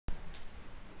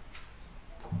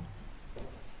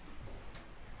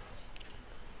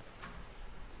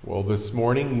Well, this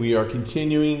morning we are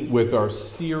continuing with our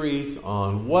series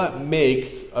on what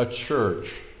makes a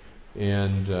church.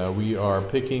 And we are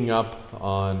picking up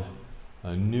on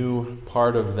a new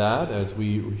part of that as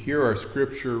we hear our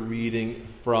scripture reading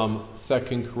from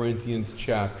 2 Corinthians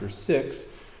chapter 6,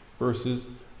 verses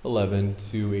 11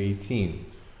 to 18.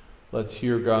 Let's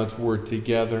hear God's word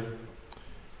together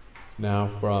now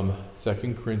from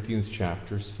 2 Corinthians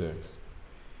chapter 6.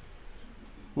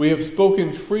 We have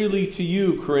spoken freely to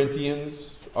you,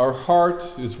 Corinthians. Our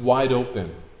heart is wide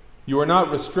open. You are not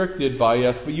restricted by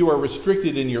us, but you are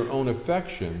restricted in your own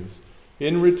affections.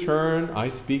 In return, I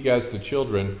speak as to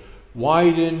children,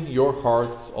 widen your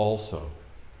hearts also.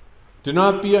 Do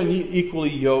not be unequally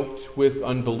yoked with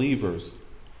unbelievers.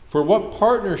 For what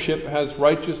partnership has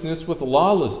righteousness with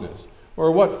lawlessness?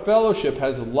 Or what fellowship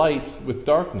has light with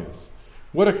darkness?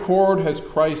 What accord has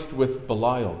Christ with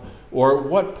Belial? Or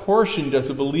what portion does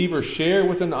a believer share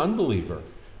with an unbeliever?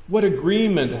 What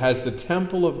agreement has the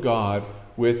temple of God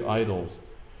with idols?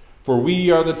 For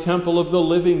we are the temple of the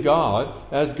living God,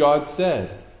 as God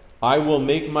said, I will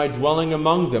make my dwelling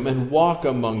among them and walk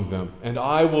among them, and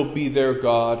I will be their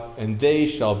God, and they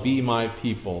shall be my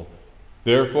people.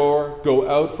 Therefore, go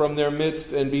out from their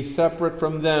midst and be separate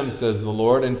from them, says the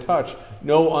Lord, and touch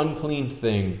no unclean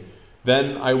thing.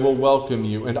 Then I will welcome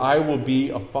you, and I will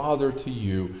be a father to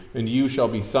you, and you shall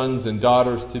be sons and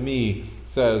daughters to me,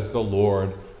 says the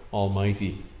Lord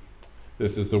Almighty.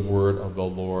 This is the word of the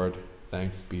Lord.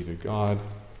 Thanks be to God.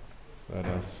 Let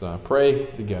us pray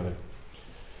together.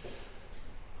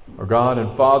 Our God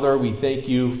and Father, we thank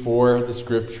you for the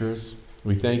scriptures.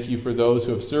 We thank you for those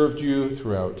who have served you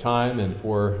throughout time, and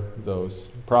for those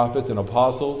prophets and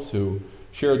apostles who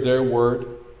shared their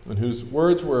word, and whose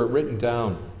words were written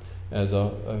down as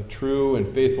a true and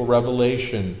faithful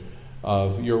revelation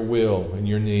of your will and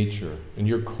your nature and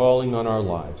your calling on our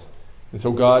lives. And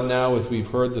so, God, now as we've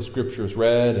heard the scriptures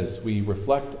read, as we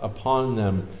reflect upon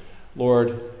them,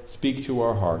 Lord, speak to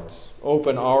our hearts.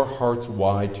 Open our hearts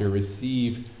wide to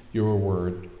receive your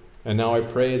word. And now I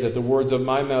pray that the words of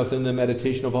my mouth and the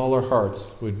meditation of all our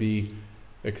hearts would be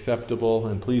acceptable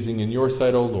and pleasing in your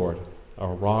sight, O Lord,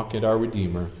 our rock and our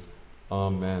Redeemer.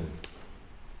 Amen.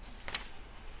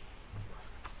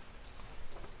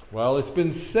 Well, it's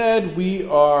been said we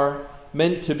are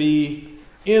meant to be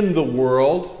in the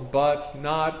world, but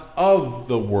not of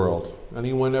the world.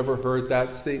 Anyone ever heard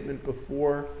that statement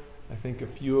before? I think a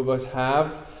few of us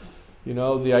have. You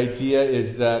know, the idea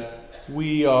is that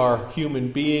we are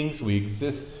human beings. We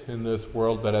exist in this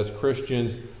world, but as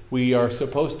Christians, we are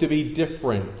supposed to be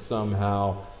different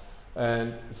somehow,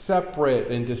 and separate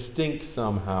and distinct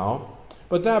somehow.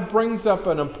 But that brings up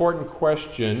an important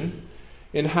question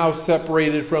in how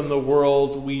separated from the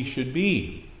world we should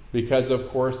be. Because, of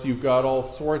course, you've got all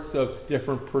sorts of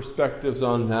different perspectives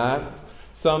on that.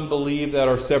 Some believe that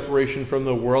our separation from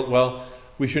the world, well,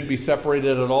 we shouldn't be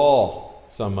separated at all,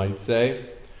 some might say.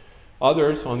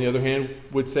 Others, on the other hand,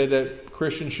 would say that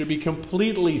Christians should be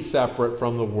completely separate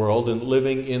from the world and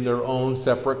living in their own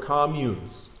separate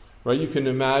communes. Right? You can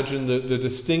imagine the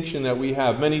distinction that we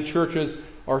have. Many churches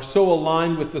are so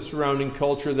aligned with the surrounding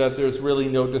culture that there's really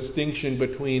no distinction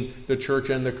between the church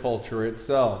and the culture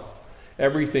itself.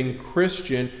 Everything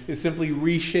Christian is simply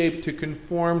reshaped to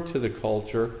conform to the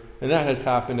culture, and that has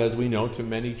happened, as we know, to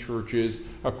many churches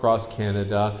across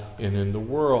Canada and in the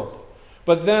world.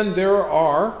 But then there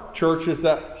are churches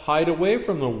that hide away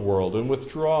from the world and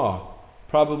withdraw.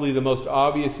 Probably the most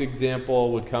obvious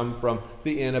example would come from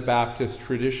the Anabaptist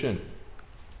tradition,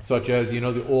 such as,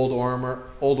 the Old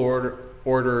Order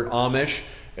Amish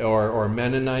or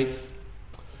Mennonites.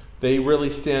 They really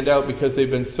stand out because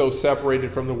they've been so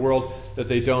separated from the world that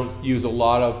they don't use a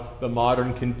lot of the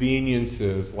modern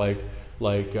conveniences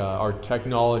like our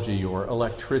technology or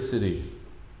electricity.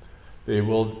 They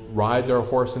will ride their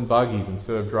horse and buggies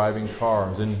instead of driving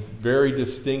cars, in very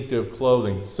distinctive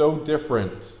clothing, so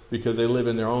different because they live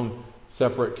in their own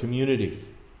separate communities.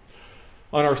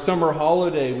 On our summer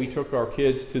holiday, we took our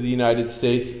kids to the United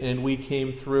States, and we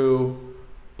came through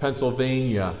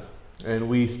Pennsylvania, and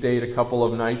we stayed a couple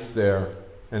of nights there.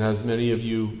 And as many of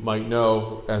you might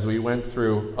know, as we went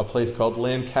through a place called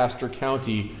Lancaster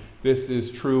County, this is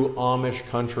true Amish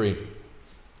country.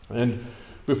 And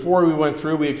before we went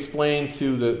through, we explained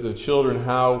to the children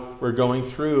how we're going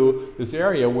through this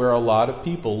area where a lot of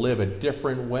people live a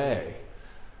different way.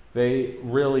 They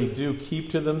really do keep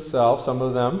to themselves, some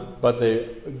of them, but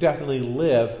they definitely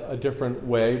live a different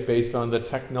way based on the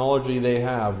technology they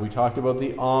have. We talked about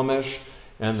the Amish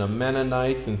and the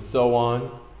Mennonites and so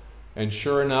on. And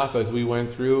sure enough, as we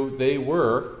went through, they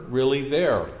were really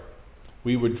there.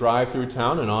 We would drive through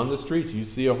town, and on the streets you'd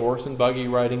see a horse and buggy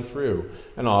riding through.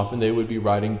 And often they would be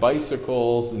riding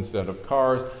bicycles instead of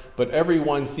cars, but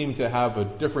everyone seemed to have a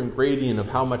different gradient of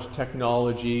how much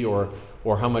technology or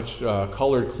how much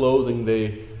colored clothing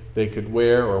they could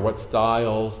wear or what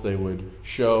styles they would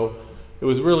show. It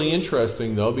was really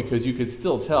interesting, though, because you could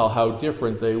still tell how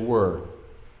different they were.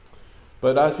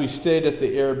 But as we stayed at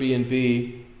the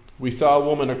Airbnb, we saw a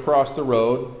woman across the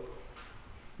road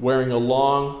wearing a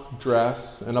long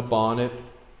dress and a bonnet,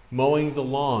 mowing the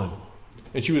lawn.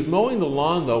 And she was mowing the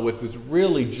lawn, though, with this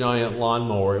really giant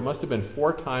lawnmower. It must have been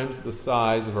 4 times the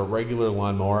size of a regular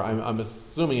lawnmower. I'm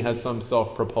assuming it has some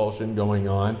self-propulsion going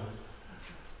on.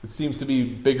 It seems to be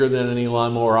bigger than any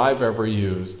lawnmower I've ever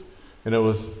used. And it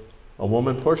was a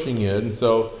woman pushing it. And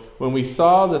so when we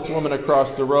saw this woman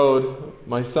across the road,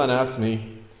 my son asked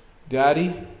me,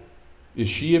 "Daddy, is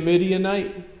she a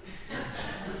Midianite?"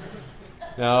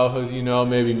 Now, as you know,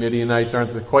 maybe Midianites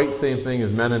aren't the quite same thing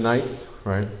as Mennonites,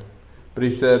 right? But he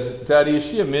said, "Daddy, is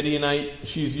she a Midianite?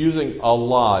 She's using a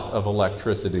lot of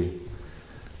electricity."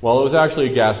 Well, it was actually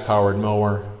a gas-powered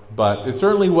mower, but it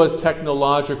certainly was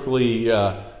technologically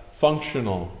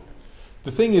functional.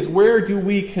 The thing is, where do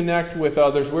we connect with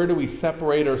others? Where do we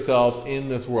separate ourselves in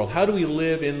this world? How do we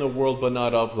live in the world but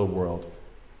not of the world?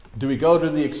 Do we go to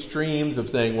the extremes of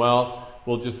saying, well,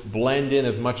 we'll just blend in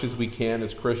as much as we can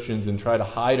as Christians and try to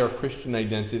hide our Christian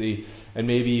identity and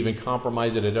maybe even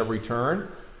compromise it at every turn?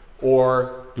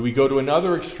 Or do we go to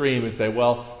another extreme and say,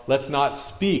 well, let's not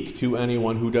speak to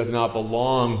anyone who does not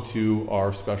belong to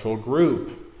our special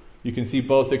group? You can see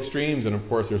both extremes, and of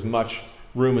course there's much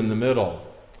room in the middle.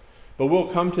 But we'll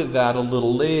come to that a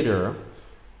little later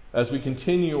as we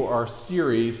continue our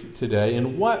series today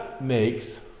in what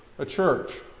makes a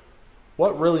church.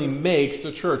 What really makes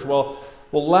a church? Well,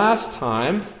 last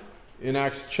time in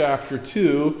Acts chapter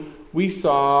 2, we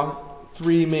saw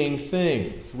 3 main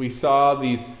things. We saw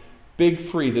these big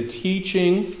 3, the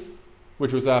teaching,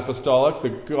 which was apostolic, the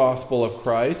gospel of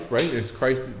Christ, right? It's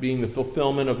Christ being the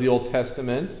fulfillment of the Old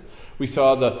Testament. We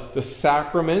saw the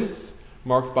sacraments,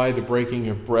 marked by the breaking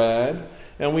of bread.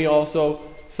 And we also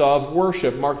saw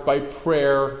worship, marked by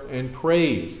prayer and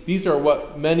praise. These are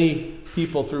what many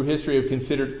people through history have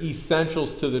considered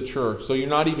essentials to the church. So you're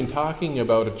not even talking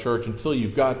about a church until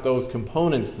you've got those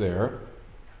components there.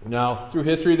 Now, through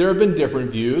history, there have been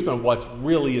different views on what's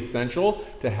really essential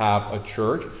to have a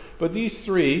church. But these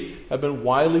 3 have been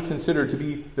widely considered to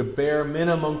be the bare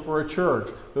minimum for a church.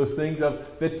 Those things of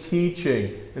the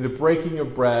teaching and the breaking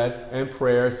of bread and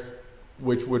prayers,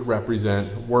 which would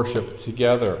represent worship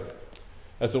together.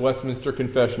 As the Westminster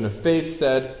Confession of Faith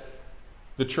said,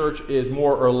 the church is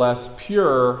more or less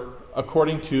pure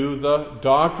according to the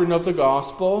doctrine of the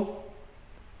gospel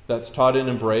that's taught and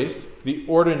embraced, the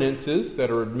ordinances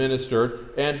that are administered,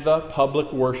 and the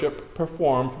public worship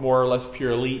performed more or less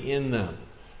purely in them.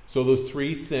 So those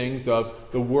 3 things of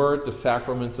the word, the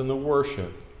sacraments, and the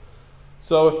worship.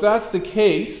 So if that's the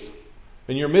case,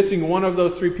 and you're missing one of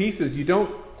those 3 pieces, you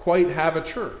don't quite have a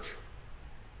church.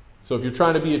 So if you're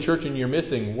trying to be a church and you're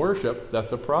missing worship,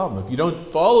 that's a problem. If you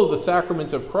don't follow the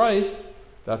sacraments of Christ,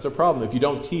 that's a problem. If you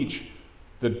don't teach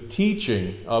the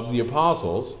teaching of the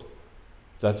apostles,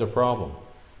 that's a problem.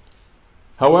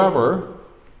 However,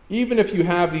 even if you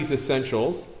have these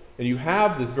essentials and you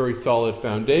have this very solid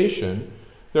foundation,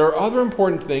 there are other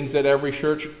important things that every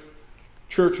church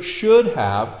should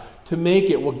have to make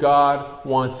it what God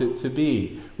wants it to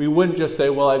be. We wouldn't just say,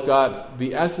 well, I've got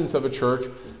the essence of a church,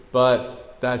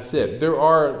 but that's it. There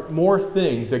are more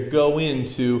things that go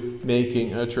into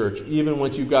making a church, even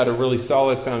once you've got a really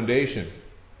solid foundation.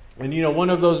 And one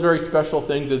of those very special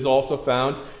things is also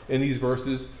found in these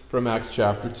verses from Acts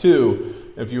chapter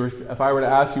 2. If I were to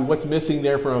ask you what's missing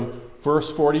there from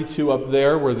verse 42 up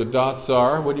there where the dots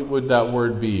are, what would that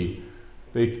word be?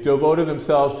 They devoted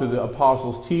themselves to the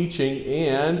apostles' teaching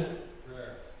and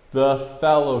the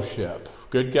fellowship.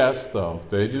 Good guess, though.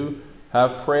 They do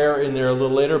have prayer in there a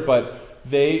little later, but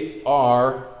they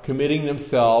are committing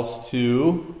themselves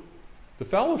to the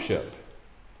fellowship.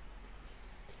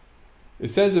 It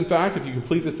says, in fact, if you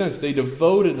complete the sentence, they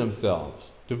devoted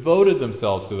themselves to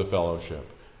the fellowship.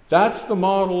 That's the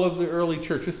model of the early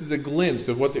church. This is a glimpse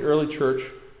of what the early church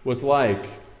was like,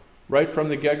 right from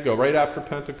the get-go, right after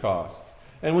Pentecost.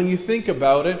 And when you think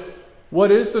about it,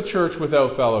 what is the church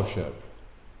without fellowship?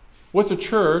 What's a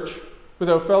church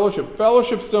without fellowship?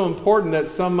 Fellowship's so important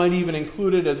that some might even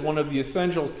include it as one of the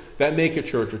essentials that make a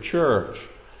church a church.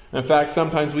 In fact,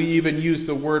 sometimes we even use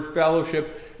the word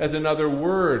fellowship as another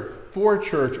word for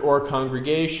church or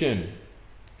congregation.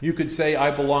 You could say,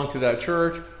 I belong to that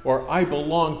church, or I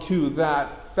belong to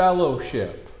that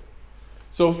fellowship.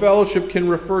 So fellowship can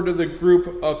refer to the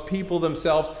group of people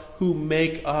themselves who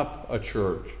make up a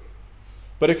church.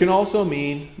 But it can also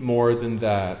mean more than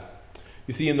that.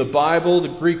 You see, in the Bible, the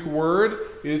Greek word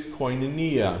is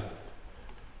koinonia.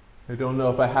 I don't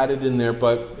know if I had it in there,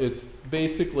 but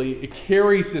it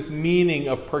carries this meaning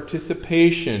of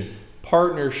participation,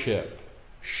 partnership,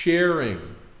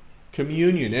 sharing,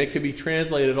 communion. And it can be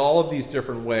translated all of these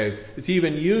different ways. It's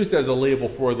even used as a label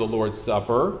for the Lord's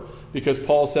Supper, because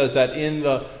Paul says that in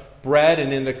the bread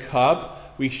and in the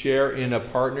cup, we share in a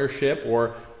partnership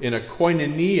or in a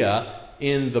koinonia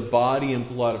in the body and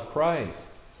blood of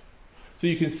Christ. So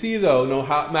you can see, though, no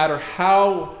matter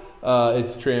how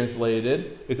it's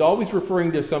translated, it's always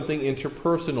referring to something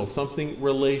interpersonal, something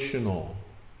relational.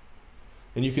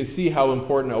 And you can see how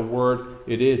important a word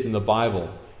it is in the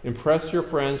Bible. Impress your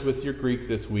friends with your Greek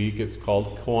this week. It's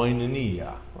called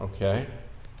koinonia, okay?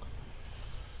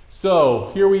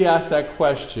 So here we ask that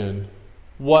question,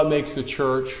 what makes a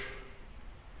church?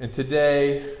 And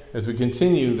today, as we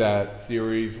continue that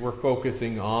series, we're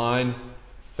focusing on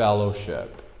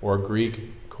fellowship, or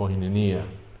Greek koinonia.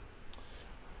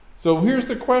 So here's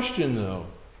the question, though.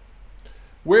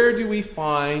 Where do we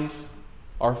find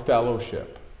our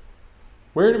fellowship?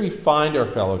 Where do we find our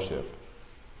fellowship?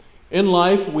 In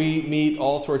life, we meet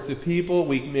all sorts of people.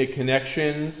 We make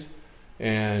connections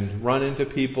and run into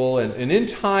people. And in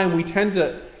time, we tend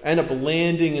to end up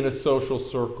landing in a social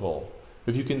circle.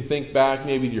 If you can think back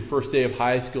maybe to your first day of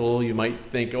high school, you might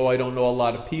think, oh, I don't know a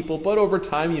lot of people. But over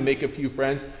time, you make a few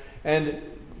friends. And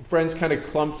friends kind of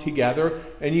clump together,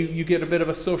 and you get a bit of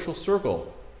a social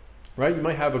circle, right? You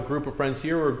might have a group of friends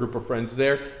here or a group of friends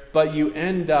there, but you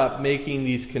end up making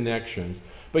these connections.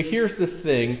 But here's the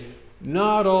thing,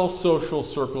 not all social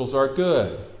circles are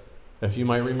good. If you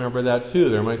might remember that too,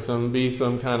 there might be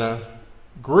some kind of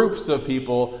groups of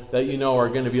people that you know are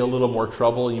going to be a little more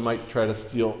trouble, and you might try to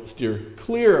steer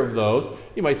clear of those.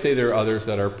 You might say there are others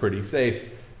that are pretty safe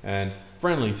and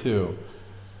friendly too.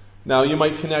 Now, you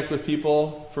might connect with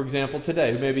people, for example,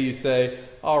 today. Maybe you'd say,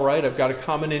 all right, I've got a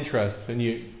common interest, and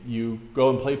you go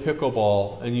and play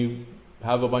pickleball, and you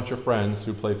have a bunch of friends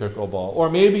who play pickleball. Or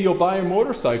maybe you'll buy a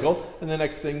motorcycle, and the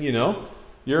next thing you know,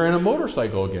 you're in a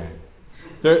motorcycle gang.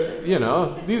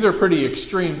 These are pretty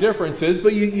extreme differences,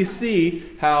 but you see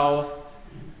how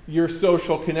your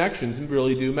social connections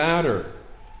really do matter.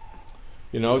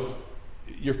 It's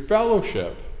your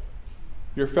fellowship.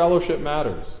 Your fellowship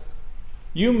matters.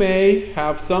 You may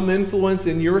have some influence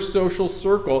in your social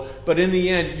circle, but in the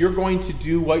end, you're going to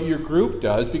do what your group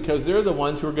does, because they're the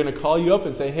ones who are going to call you up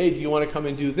and say, hey, do you want to come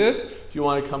and do this? Do you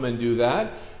want to come and do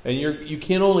that? And you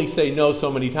can only say no so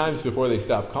many times before they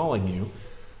stop calling you.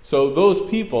 So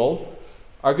those people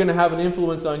are going to have an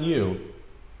influence on you,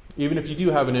 even if you do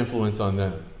have an influence on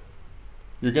them.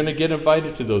 You're going to get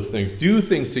invited to those things, do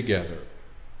things together.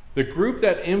 The group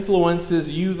that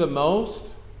influences you the most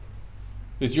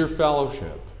is your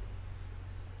fellowship.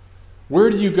 Where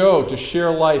do you go to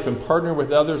share life and partner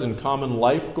with others in common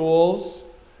life goals?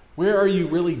 Where are you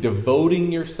really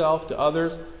devoting yourself to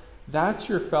others? That's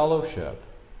your fellowship.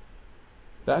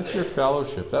 That's your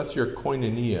fellowship. That's your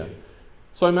koinonia.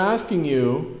 So I'm asking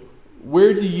you,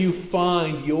 where do you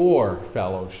find your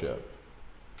fellowship?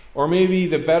 Or maybe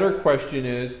the better question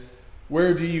is,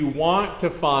 where do you want to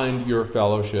find your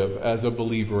fellowship as a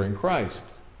believer in Christ?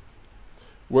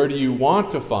 Where do you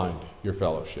want to find your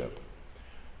fellowship?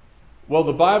 Well,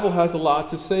 the Bible has a lot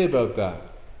to say about that.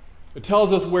 It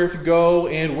tells us where to go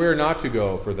and where not to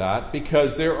go for that,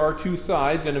 because there are two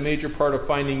sides, and a major part of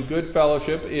finding good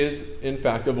fellowship is, in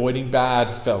fact, avoiding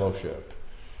bad fellowship.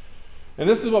 And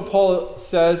this is what Paul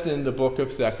says in the book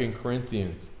of 2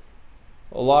 Corinthians.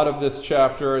 A lot of this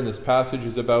chapter and this passage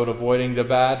is about avoiding the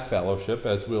bad fellowship,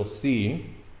 as we'll see.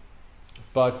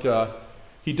 But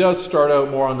he does start out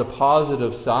more on the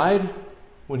positive side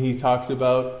when he talks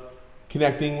about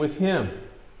connecting with him.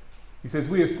 He says,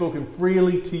 we have spoken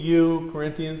freely to you,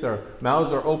 Corinthians. Our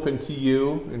mouths are open to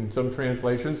you, in some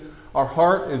translations. Our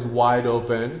heart is wide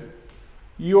open.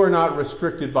 You are not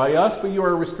restricted by us, but you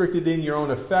are restricted in your own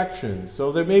affections.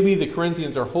 So that maybe the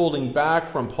Corinthians are holding back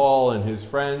from Paul and his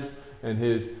friends and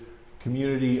his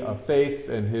community of faith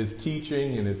and his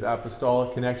teaching and his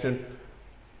apostolic connection.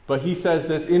 But he says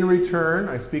this, in return,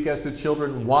 I speak as to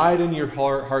children, widen your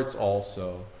hearts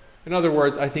also. In other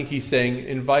words, I think he's saying,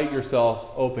 invite yourself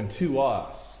open to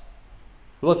us.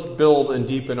 Let's build and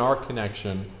deepen our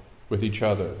connection with each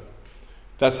other.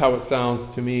 That's how it sounds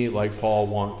to me like Paul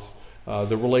wants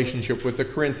the relationship with the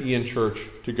Corinthian church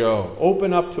to go.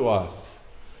 Open up to us.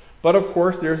 But of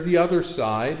course, there's the other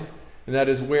side, and that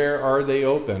is, where are they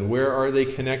open? Where are they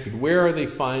connected? Where are they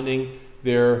finding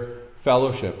their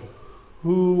fellowship?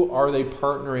 who are they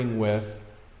partnering with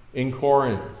in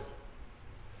Corinth?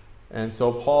 And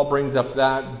so Paul brings up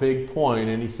that big point,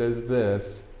 and he says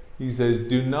this. He says,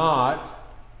 do not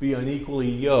be unequally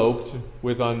yoked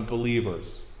with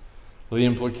unbelievers. Well, the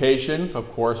implication,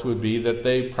 of course, would be that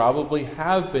they probably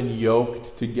have been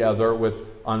yoked together with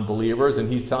unbelievers,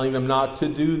 and he's telling them not to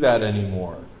do that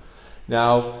anymore.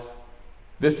 Now,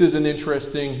 this is an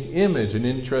interesting image, an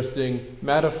interesting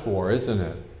metaphor, isn't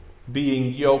it?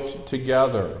 Being yoked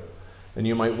together. And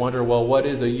you might wonder, well, what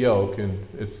is a yoke? And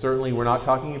it's certainly, we're not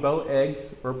talking about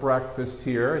eggs or breakfast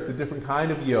here. It's a different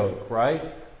kind of yoke,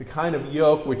 right? The kind of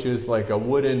yoke which is like a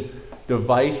wooden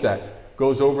device that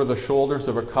goes over the shoulders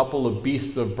of a couple of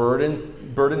beasts of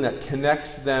burden that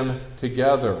connects them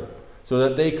together so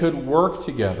that they could work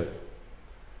together.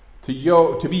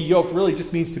 To be yoked really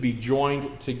just means to be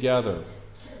joined together.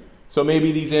 So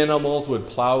maybe these animals would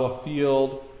plow a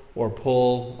field or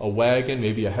pull a wagon,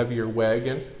 maybe a heavier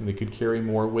wagon, and they could carry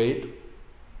more weight.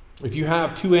 If you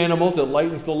have two animals, it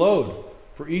lightens the load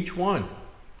for each one.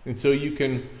 And so you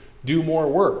can do more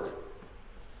work.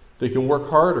 They can work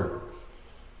harder.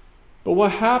 But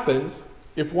what happens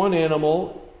if one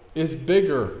animal is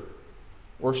bigger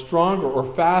or stronger or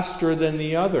faster than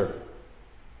the other?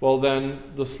 Well, then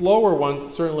the slower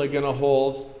one's certainly going to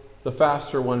hold the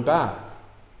faster one back.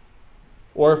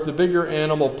 Or if the bigger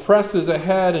animal presses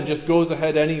ahead and just goes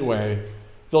ahead anyway,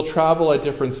 they'll travel at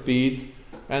different speeds,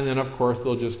 and then of course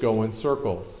they'll just go in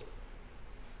circles.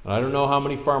 I don't know how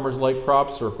many farmers like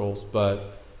crop circles,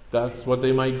 but that's what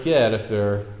they might get if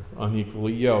they're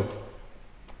unequally yoked.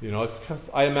 You know,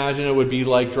 I imagine it would be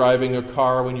like driving a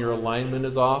car when your alignment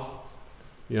is off.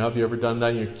 You know, have you ever done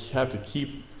that? You have to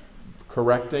keep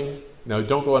correcting. Now,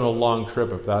 don't go on a long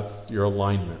trip if that's your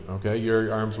alignment, okay?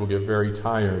 Your arms will get very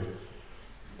tired.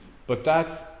 But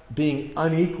that's being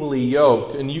unequally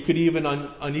yoked. And you could even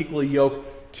unequally yoke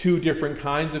two different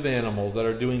kinds of animals that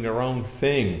are doing their own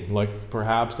thing, like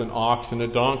perhaps an ox and a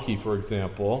donkey, for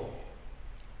example.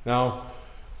 Now,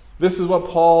 this is what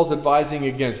Paul's advising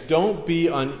against. Don't be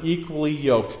unequally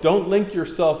yoked. Don't link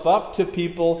yourself up to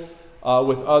people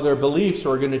with other beliefs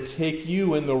who are going to take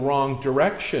you in the wrong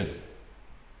direction.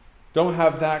 Don't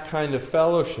have that kind of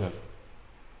fellowship.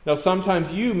 Now,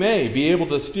 sometimes you may be able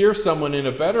to steer someone in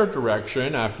a better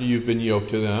direction after you've been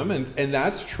yoked to them, and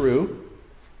that's true.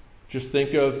 Just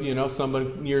think of,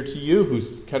 someone near to you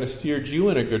who's kind of steered you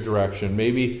in a good direction.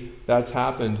 Maybe that's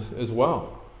happened as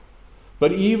well.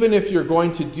 But even if you're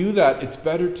going to do that, it's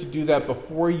better to do that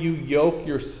before you yoke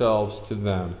yourselves to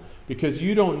them, because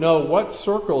you don't know what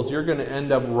circles you're going to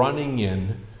end up running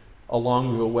in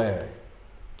along the way.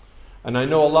 And I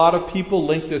know a lot of people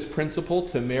link this principle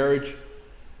to marriage,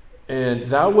 and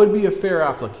that would be a fair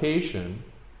application.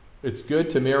 It's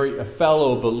good to marry a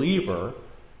fellow believer,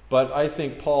 but I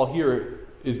think Paul here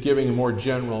is giving a more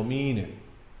general meaning.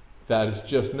 That it's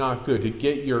just not good to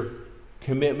get your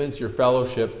commitments, your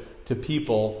fellowship to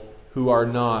people who are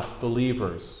not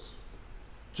believers.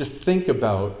 Just think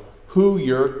about who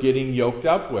you're getting yoked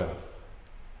up with.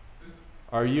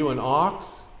 Are you an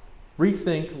ox?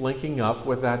 Rethink linking up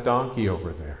with that donkey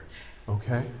over there,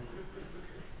 okay?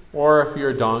 Or if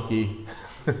you're a donkey,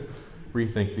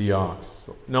 rethink the ox.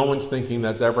 No one's thinking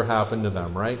that's ever happened to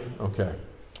them, right? Okay.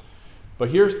 But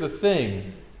here's the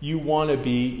thing. You want to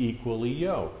be equally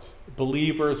yoked.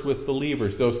 Believers with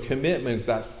believers. Those commitments,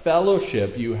 that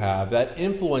fellowship you have, that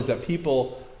influence that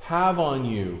people have on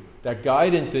you, that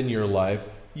guidance in your life,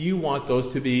 you want those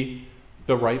to be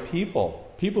the right people.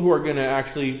 People who are going to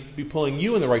actually be pulling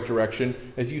you in the right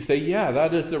direction as you say, yeah,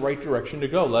 that is the right direction to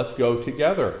go. Let's go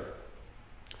together.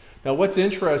 Now, what's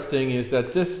interesting is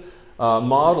that this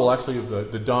model, actually,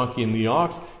 of the donkey and the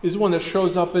ox, is one that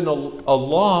shows up in a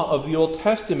law of the Old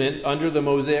Testament under the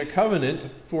Mosaic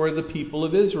covenant for the people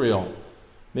of Israel.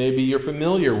 Maybe you're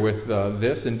familiar with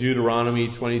this in Deuteronomy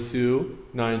 22,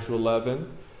 9-11.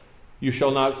 You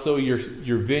shall not sow your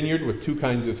vineyard with two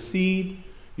kinds of seed.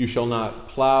 You shall not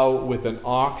plow with an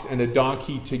ox and a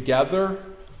donkey together.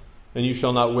 And you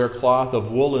shall not wear cloth of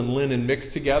wool and linen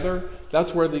mixed together.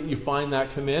 That's where you find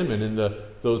that commandment in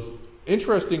those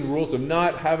interesting rules of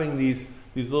not having these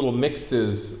little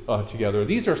mixes together.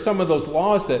 These are some of those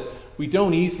laws that we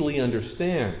don't easily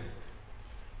understand.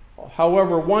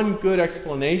 However, one good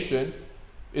explanation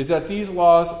is that these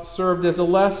laws served as a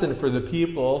lesson for the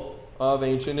people of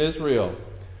ancient Israel.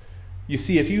 You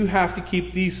see, if you have to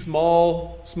keep these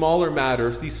smaller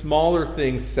matters, these smaller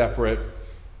things separate,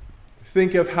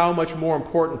 think of how much more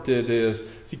important it is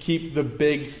to keep the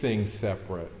big things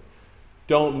separate.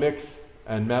 Don't mix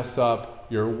and mess up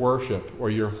your worship or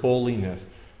your holiness.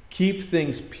 Keep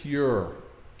things pure.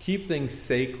 Keep things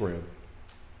sacred.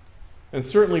 And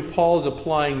certainly Paul is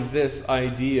applying this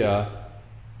idea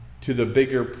to the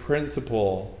bigger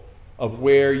principle of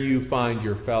where you find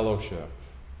your fellowship.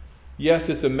 Yes,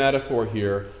 it's a metaphor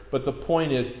here, but the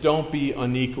point is, don't be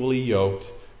unequally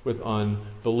yoked with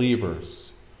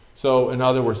unbelievers. So, in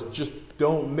other words, just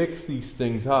don't mix these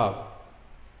things up.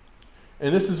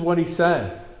 And this is what he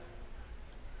says.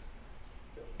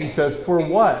 He says, for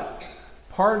what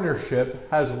partnership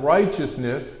has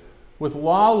righteousness with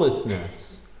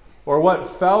lawlessness? Or what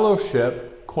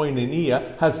fellowship,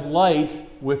 koinonia, has light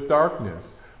with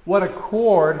darkness? What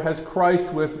accord has Christ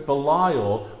with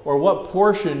Belial? Or what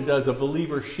portion does a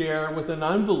believer share with an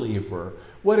unbeliever?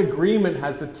 What agreement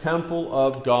has the temple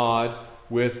of God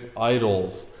with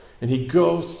idols? And he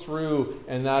goes through,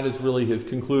 and that is really his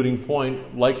concluding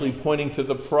point, likely pointing to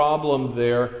the problem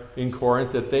there in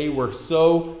Corinth, that they were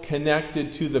so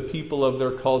connected to the people of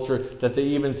their culture that they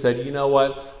even said, you know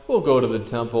what, we'll go to the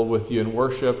temple with you and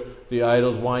worship the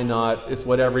idols. Why not? It's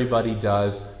what everybody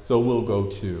does, so we'll go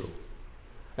too.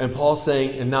 And Paul's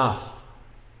saying, enough.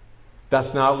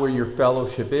 That's not where your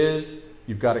fellowship is.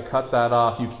 You've got to cut that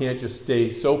off. You can't just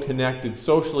stay so connected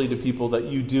socially to people that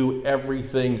you do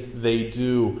everything they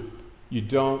do. You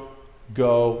don't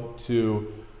go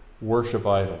to worship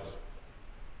idols.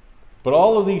 But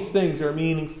all of these things are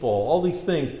meaningful. All these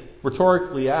things,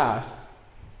 rhetorically asked,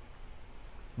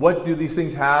 what do these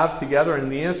things have together? And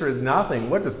the answer is nothing.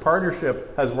 What does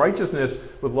partnership has righteousness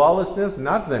with lawlessness?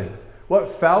 Nothing. What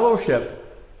fellowship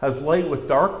has light with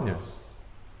darkness?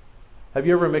 Have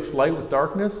you ever mixed light with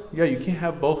darkness? Yeah, you can't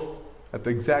have both at the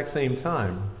exact same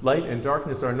time. Light and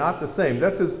darkness are not the same.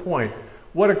 That's his point.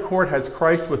 What accord has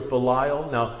Christ with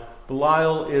Belial? Now,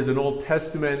 Belial is an Old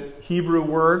Testament Hebrew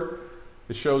word.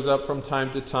 It shows up from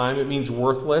time to time. It means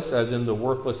worthless, as in the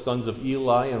worthless sons of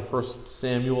Eli in 1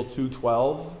 Samuel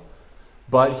 2:12.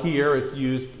 But here it's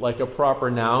used like a proper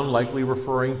noun, likely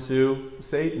referring to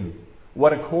Satan.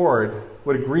 What accord,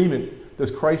 what agreement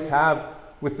does Christ have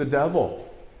with the devil?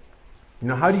 You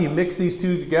know, how do you mix these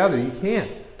two together? You can't.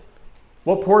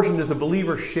 What portion does a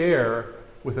believer share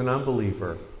with an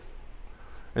unbeliever?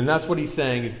 And that's what he's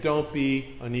saying, is don't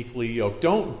be unequally yoked.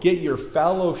 Don't get your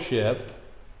fellowship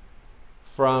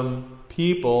from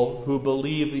people who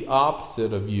believe the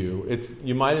opposite of you.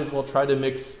 You might as well try to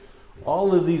mix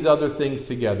all of these other things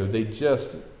together. They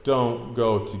just don't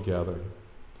go together.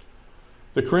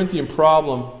 The Corinthian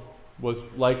problem was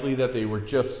likely that they were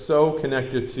just so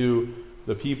connected to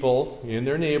the people in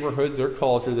their neighborhoods, their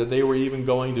culture, that they were even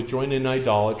going to join in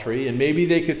idolatry. And maybe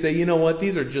they could say, you know what,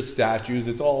 these are just statues.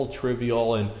 It's all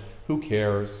trivial and who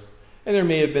cares? And there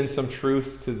may have been some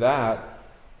truth to that,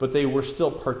 but they were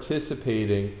still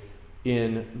participating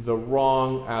in the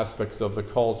wrong aspects of the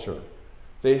culture.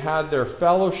 They had their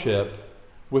fellowship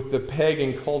with the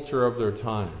pagan culture of their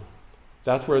time.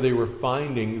 That's where they were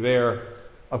finding their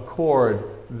accord,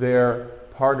 their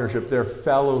partnership, their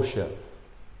fellowship.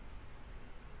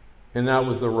 And that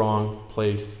was the wrong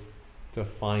place to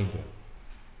find it.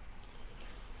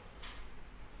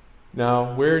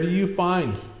 Now, where do you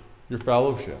find your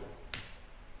fellowship?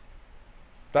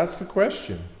 That's the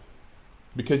question.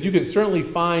 Because you can certainly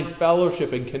find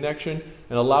fellowship and connection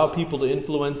and allow people to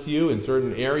influence you in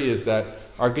certain areas that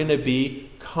are going to be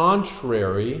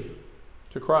contrary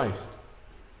to Christ.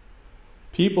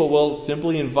 People will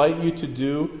simply invite you to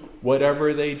do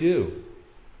whatever they do.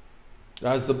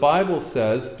 As the Bible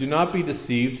says, do not be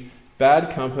deceived.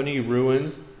 Bad company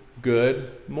ruins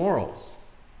good morals.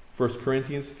 1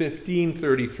 Corinthians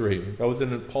 15:33. That was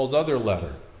in Paul's other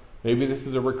letter. Maybe this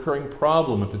is a recurring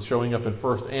problem if it's showing up in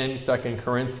 1 and 2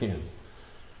 Corinthians.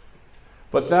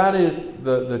 But that is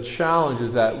the challenge,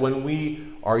 is that when we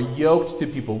are yoked to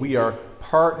people, we are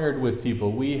partnered with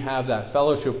people, we have that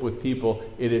fellowship with people,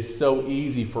 it is so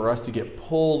easy for us to get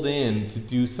pulled in to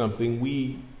do something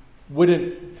we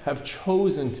wouldn't have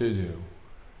chosen to do.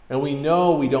 And we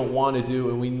know we don't want to do,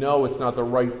 and we know it's not the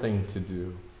right thing to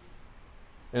do.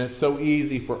 And it's so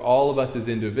easy for all of us as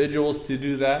individuals to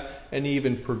do that, and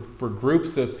even for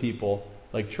groups of people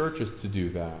like churches to do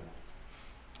that.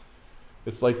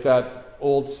 It's like that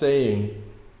old saying,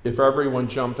 if everyone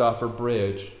jumped off a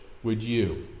bridge, would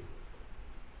you?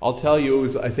 I'll tell you, it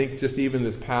was, I think just even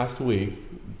this past week,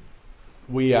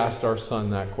 we asked our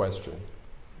son that question.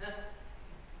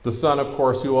 The son, of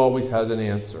course, who always has an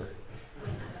answer.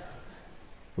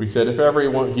 We said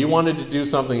he wanted to do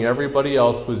something everybody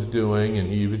else was doing, and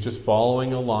he was just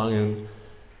following along, and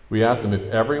we asked him, if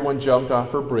everyone jumped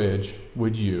off a bridge,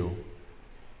 would you?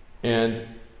 And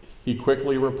he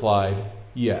quickly replied,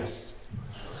 yes.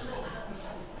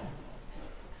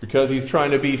 Because he's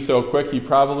trying to be so quick, he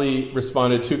probably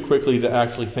responded too quickly to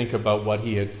actually think about what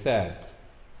he had said.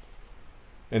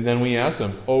 And then we asked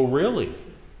him, "Oh, really?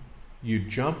 You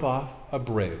jump off a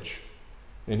bridge?"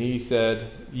 And he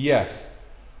said, "Yes,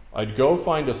 I'd go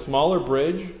find a smaller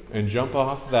bridge and jump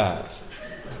off that."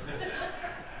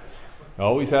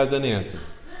 Always has an answer.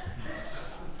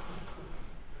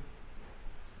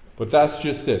 But that's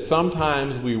just it.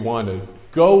 Sometimes we want to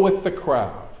go with the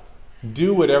crowd,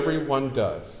 do what everyone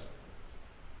does.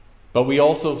 But we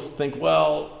also think,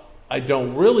 well, I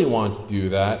don't really want to do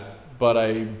that, but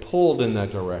I'm pulled in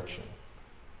that direction.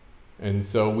 And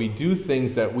so we do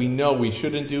things that we know we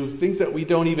shouldn't do, things that we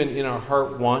don't even in our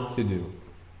heart want to do,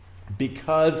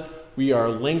 because we are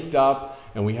linked up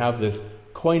and we have this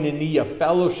koinonia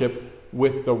fellowship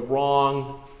with the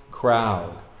wrong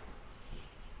crowd.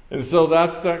 And so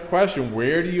that's that question.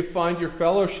 Where do you find your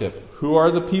fellowship? Who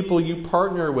are the people you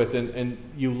partner with and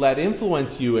you let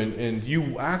influence you and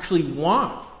you actually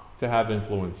want to have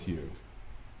influence you?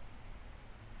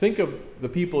 Think of the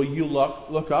people you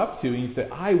look up to and you say,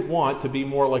 I want to be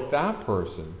more like that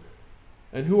person.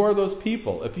 And who are those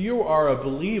people? If you are a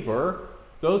believer,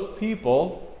 those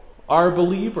people are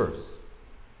believers.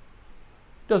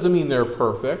 Doesn't mean they're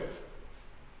perfect,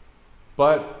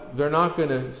 but they're not going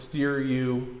to steer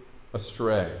you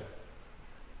astray.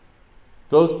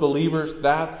 Those believers,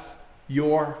 that's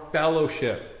your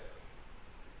fellowship.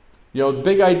 You know, the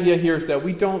big idea here is that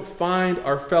we don't find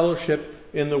our fellowship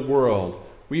in the world.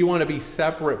 We want to be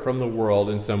separate from the world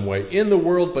in some way. In the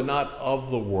world, but not of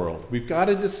the world. We've got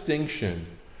a distinction.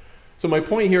 So my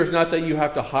point here is not that you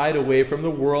have to hide away from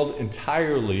the world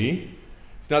entirely.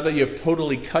 It's not that you have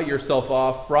totally cut yourself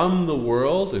off from the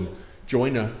world and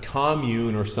join a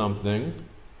commune or something.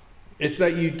 It's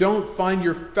that you don't find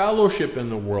your fellowship in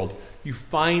the world. You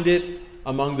find it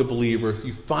among the believers.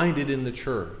 You find it in the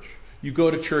church. You go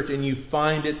to church and you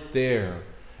find it there.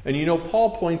 And you know,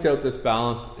 Paul points out this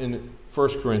balance in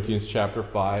 1 Corinthians chapter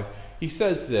 5. He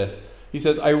says this. He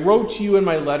says, I wrote to you in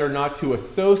my letter not to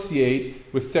associate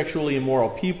with sexually immoral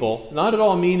people, not at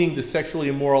all meaning the sexually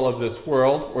immoral of this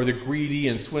world, or the greedy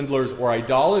and swindlers or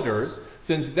idolaters,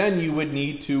 since then you would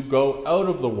need to go out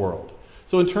of the world.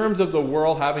 So in terms of the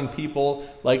world having people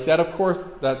like that, of course,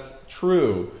 that's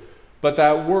true. But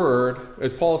that word,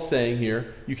 as Paul's saying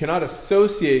here, you cannot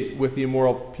associate with the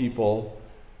immoral people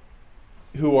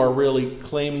who are really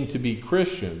claiming to be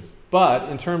Christians. But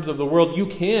in terms of the world, you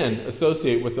can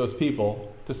associate with those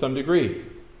people to some degree.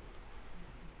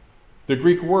 The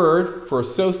Greek word for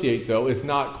associate, though, is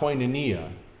not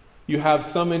koinonia. You have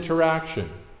some interaction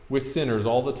with sinners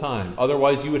all the time.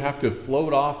 Otherwise, you would have to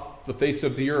float off the face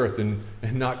of the earth and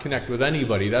not connect with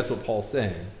anybody. That's what Paul's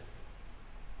saying.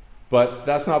 But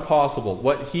that's not possible.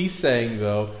 What he's saying,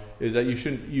 though, is that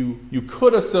you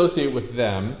could associate with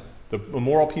them, the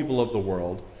immoral people of the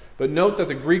world. But note that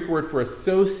the Greek word for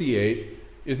associate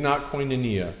is not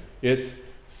koinonia. It's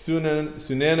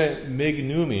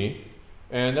sunanamignumi,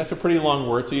 and that's a pretty long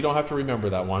word, so you don't have to remember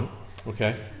that one.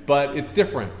 Okay? But it's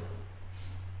different.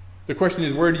 The question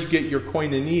is, where do you get your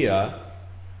koinonia?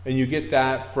 And you get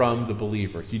that from the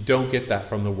believers. You don't get that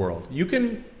from the world. You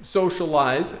can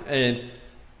socialize and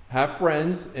have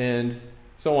friends and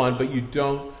so on, but you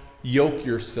don't yoke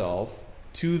yourself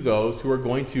to those who are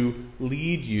going to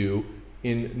lead you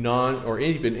in non or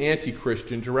even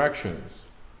anti-Christian directions.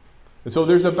 And so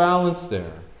there's a balance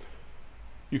there.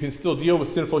 You can still deal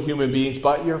with sinful human beings,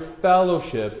 but your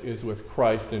fellowship is with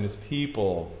Christ and his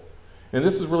people. And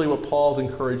this is really what Paul's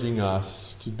encouraging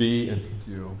us to be and to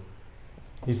do.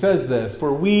 He says this,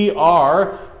 for we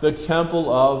are the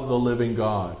temple of the living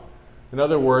God. In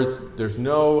other words, there's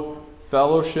no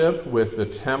fellowship with the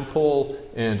temple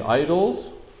and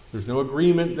idols. There's no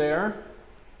agreement there.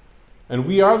 And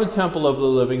we are the temple of the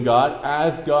living God,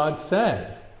 as God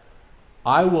said.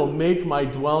 I will make my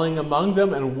dwelling among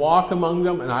them and walk among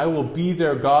them, and I will be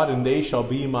their God, and they shall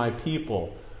be my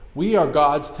people. We are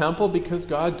God's temple because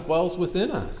God dwells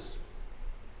within us.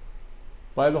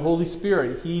 By the Holy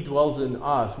Spirit, he dwells in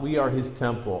us. We are his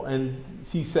temple. And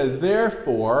he says,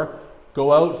 therefore,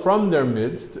 go out from their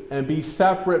midst and be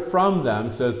separate from them,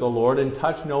 says the Lord, and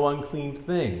touch no unclean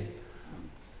thing.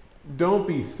 Don't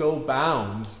be so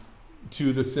bound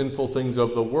to the sinful things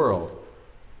of the world.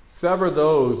 Sever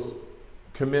those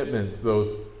commitments,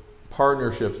 those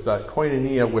partnerships, that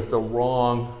koinonia with the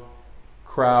wrong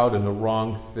crowd and the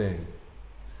wrong thing.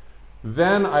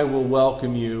 Then I will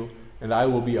welcome you, and I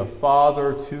will be a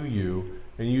father to you,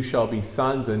 and you shall be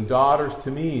sons and daughters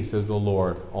to me, says the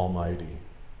Lord Almighty.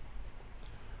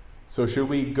 So should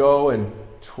we go and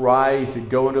try to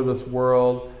go into this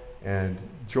world and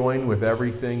join with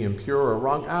everything impure or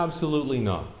wrong? Absolutely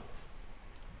not.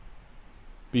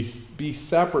 Be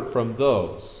separate from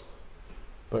those,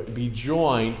 but be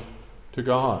joined to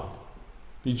God.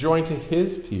 Be joined to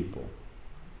his people.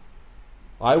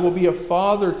 I will be a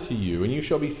father to you, and you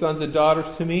shall be sons and daughters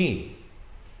to me.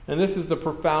 And this is the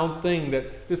profound thing,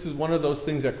 that this is one of those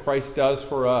things that Christ does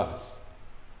for us.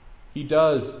 He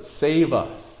does save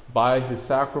us by his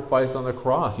sacrifice on the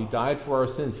cross. He died for our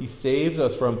sins. He saves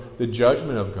us from the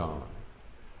judgment of God.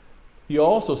 He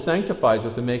also sanctifies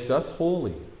us and makes us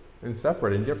holy and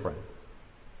separate and different.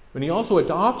 And he also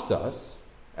adopts us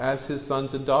as his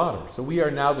sons and daughters. So we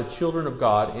are now the children of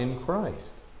God in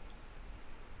Christ.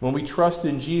 When we trust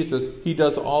in Jesus, he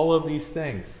does all of these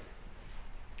things.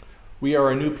 We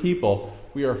are a new people.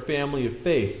 We are a family of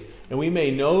faith. And we may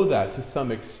know that to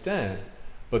some extent,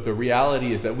 but the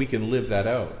reality is that we can live that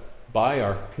out by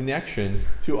our connections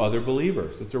to other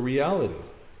believers. It's a reality.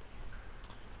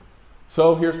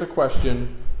 So here's the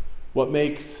question: what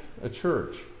makes a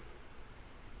church?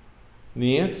 And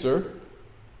the answer,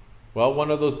 well,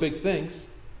 one of those big things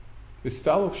is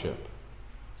fellowship.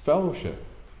 Fellowship.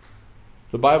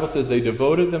 The Bible says they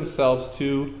devoted themselves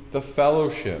to the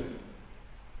fellowship.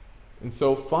 And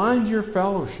so find your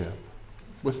fellowship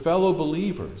with fellow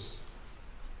believers.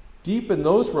 Deepen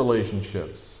those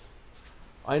relationships.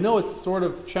 I know it's sort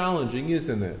of challenging,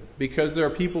 isn't it? Because there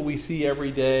are people we see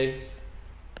every day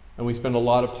and we spend a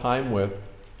lot of time with.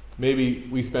 Maybe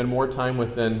we spend more time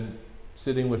with than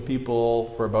sitting with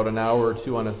people for about an hour or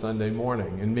two on a Sunday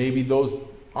morning. And maybe those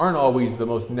aren't always the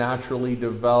most naturally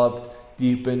developed,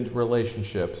 deepened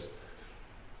relationships.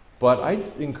 But I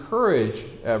encourage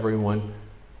everyone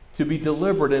to be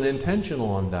deliberate and intentional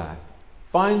on that.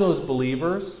 Find those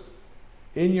believers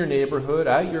in your neighborhood,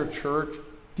 at your church.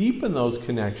 Deepen those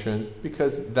connections,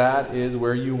 because that is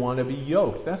where you want to be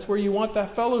yoked. That's where you want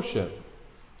that fellowship.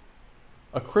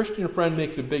 A Christian friend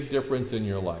makes a big difference in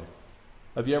your life.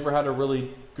 Have you ever had a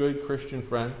really good Christian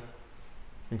friend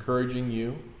encouraging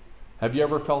you? Have you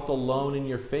ever felt alone in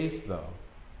your faith, though?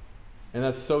 And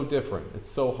that's so different.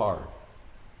 It's so hard.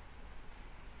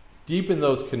 Deepen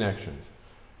those connections.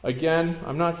 Again,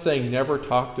 I'm not saying never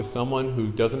talk to someone who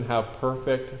doesn't have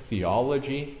perfect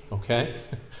theology, okay?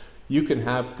 You can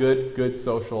have good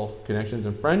social connections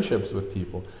and friendships with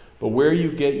people. But where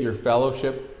you get your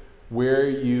fellowship, where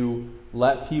you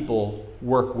let people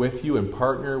work with you and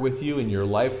partner with you in your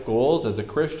life goals as a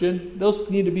Christian, those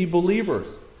need to be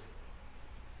believers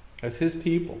as his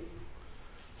people.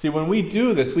 See, when we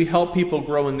do this, we help people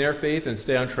grow in their faith and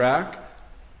stay on track,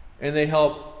 and they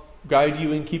help guide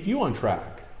you and keep you on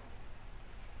track.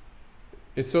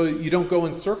 It's so you don't go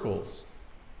in circles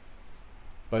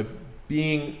by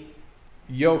being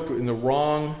yoked in the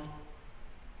wrong,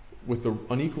 with the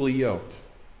unequally yoked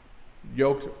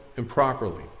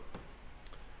improperly.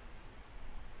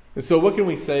 And so what can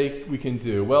we say we can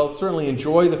do? Well, certainly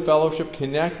enjoy the fellowship,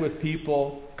 connect with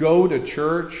people, go to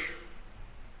church.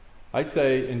 I'd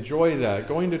say enjoy that,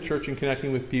 going to church and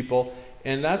connecting with people.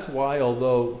 And that's why,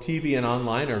 although TV and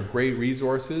online are great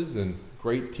resources and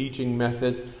great teaching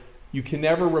methods, you can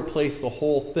never replace the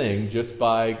whole thing just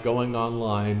by going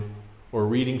online or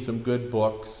reading some good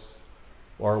books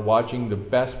or watching the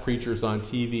best preachers on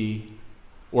TV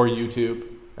or YouTube,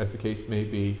 as the case may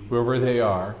be, wherever they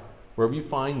are, wherever you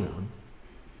find them.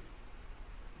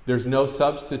 There's no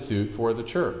substitute for the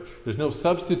church. There's no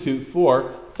substitute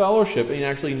for fellowship and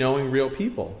actually knowing real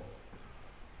people.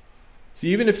 So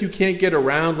even if you can't get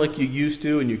around like you used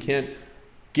to and you can't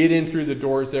get in through the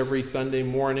doors every Sunday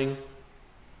morning,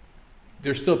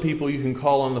 there's still people you can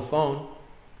call on the phone.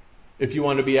 If you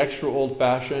want to be extra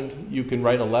old-fashioned, you can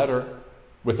write a letter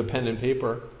with a pen and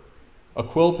paper, a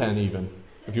quill pen even,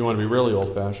 if you want to be really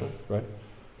old-fashioned, right?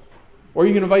 Or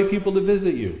you can invite people to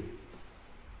visit you.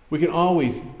 We can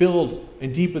always build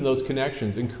and deepen those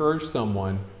connections, encourage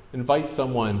someone, invite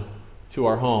someone to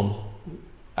our homes,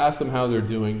 ask them how they're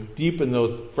doing, deepen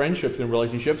those friendships and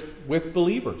relationships with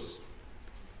believers.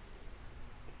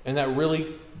 And that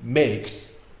really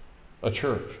makes a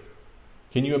church.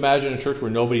 Can you imagine a church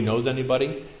where nobody knows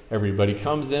anybody? Everybody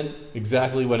comes in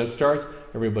exactly when it starts.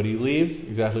 Everybody leaves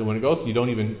exactly when it goes. You don't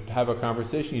even have a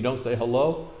conversation. You don't say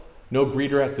hello. No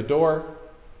greeter at the door.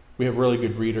 We have really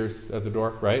good greeters at the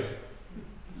door, right?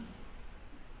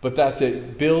 But that's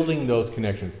it. Building those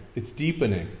connections. It's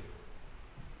deepening.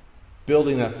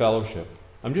 Building that fellowship.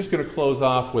 I'm just going to close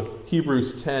off with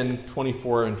Hebrews 10,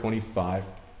 24 and 25.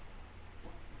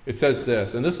 It says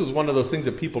this, and this is one of those things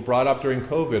that people brought up during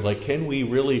COVID, like, can we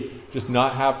really just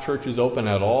not have churches open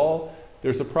at all?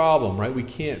 There's a problem, right? We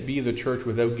can't be the church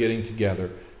without getting together.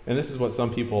 And this is what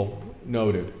some people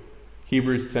noted.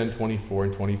 Hebrews 10, 24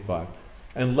 and 25.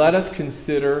 And let us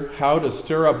consider how to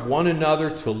stir up one another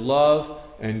to love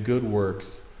and good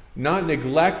works, not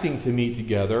neglecting to meet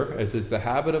together, as is the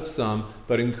habit of some,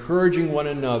 but encouraging one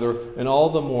another, and all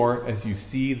the more as you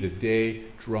see the day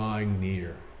drawing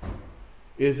near.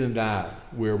 Isn't that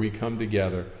where we come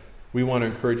together? We want to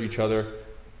encourage each other.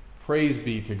 Praise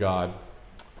be to God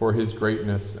for his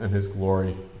greatness and his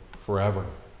glory forever.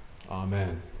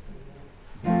 Amen.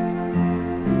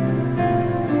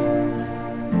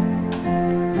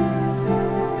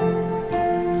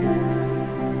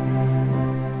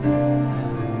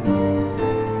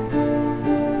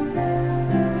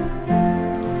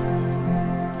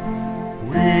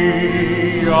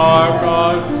 We are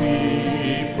God's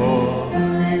people,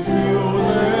 the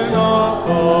children of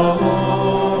the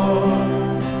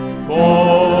Lord,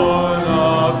 born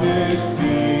of His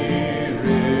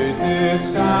Spirit,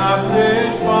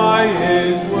 established by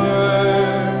His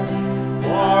word,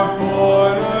 our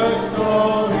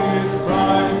cornerstone is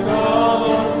Christ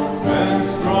alone, and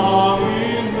strong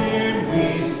in Him we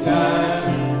stand.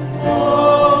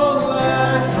 Oh,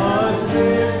 let us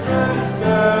live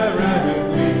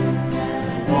transparently,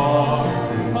 walk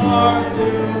heart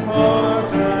to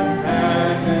heart and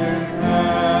hand in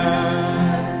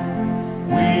hand.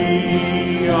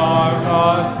 We are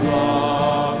God's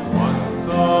loved ones,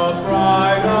 the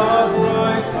bride of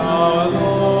Christ our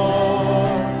Lord.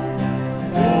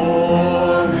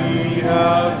 For we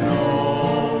have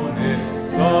known it,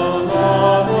 the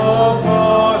love of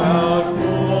God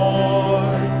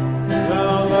outpoured.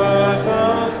 Now let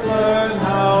us learn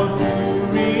how to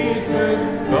return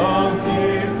the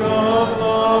gift of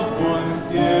love once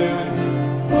given.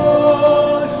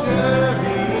 Oh, share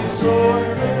His joy,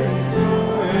 His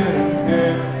joy and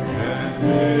care, and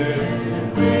live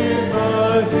with a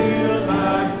zeal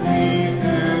that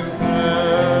pleases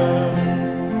Him.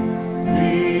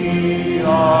 We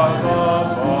are the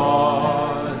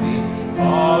body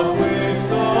of which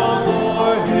the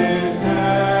Lord is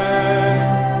head.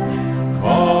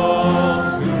 Come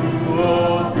to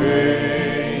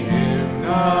obey Him,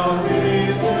 now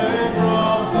risen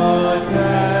from the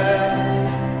dead.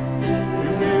 We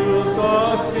will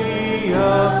thus be a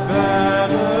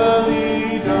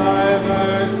family,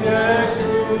 diverse yet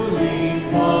truly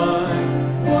one.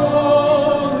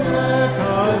 Oh, let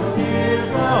us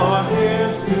give our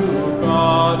gifts to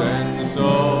God, and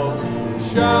so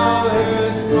shall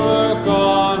His work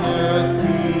on earth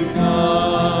be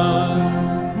done.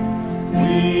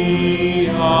 We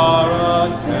are a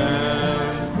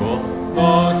temple,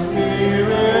 the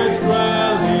Spirit's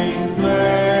dwelling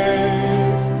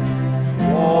place,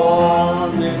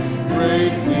 warmed in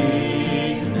great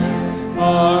weakness, a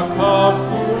cup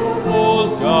to hold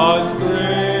God's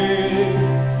grace.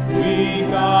 We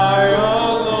die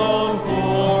alone,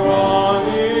 for on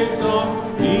its own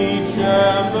each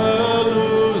ember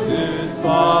loses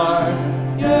fire.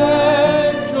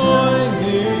 Yet joined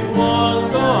in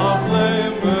one, the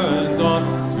flame burns on,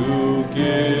 to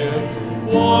give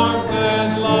warmth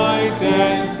and light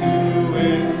and to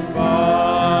inspire.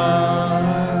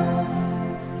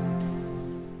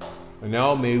 And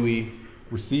now may we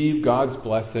receive God's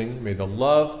blessing. May the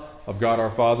love of God our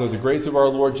Father, the grace of our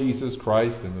Lord Jesus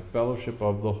Christ, and the fellowship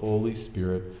of the Holy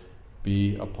Spirit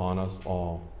be upon us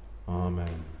all.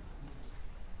 Amen.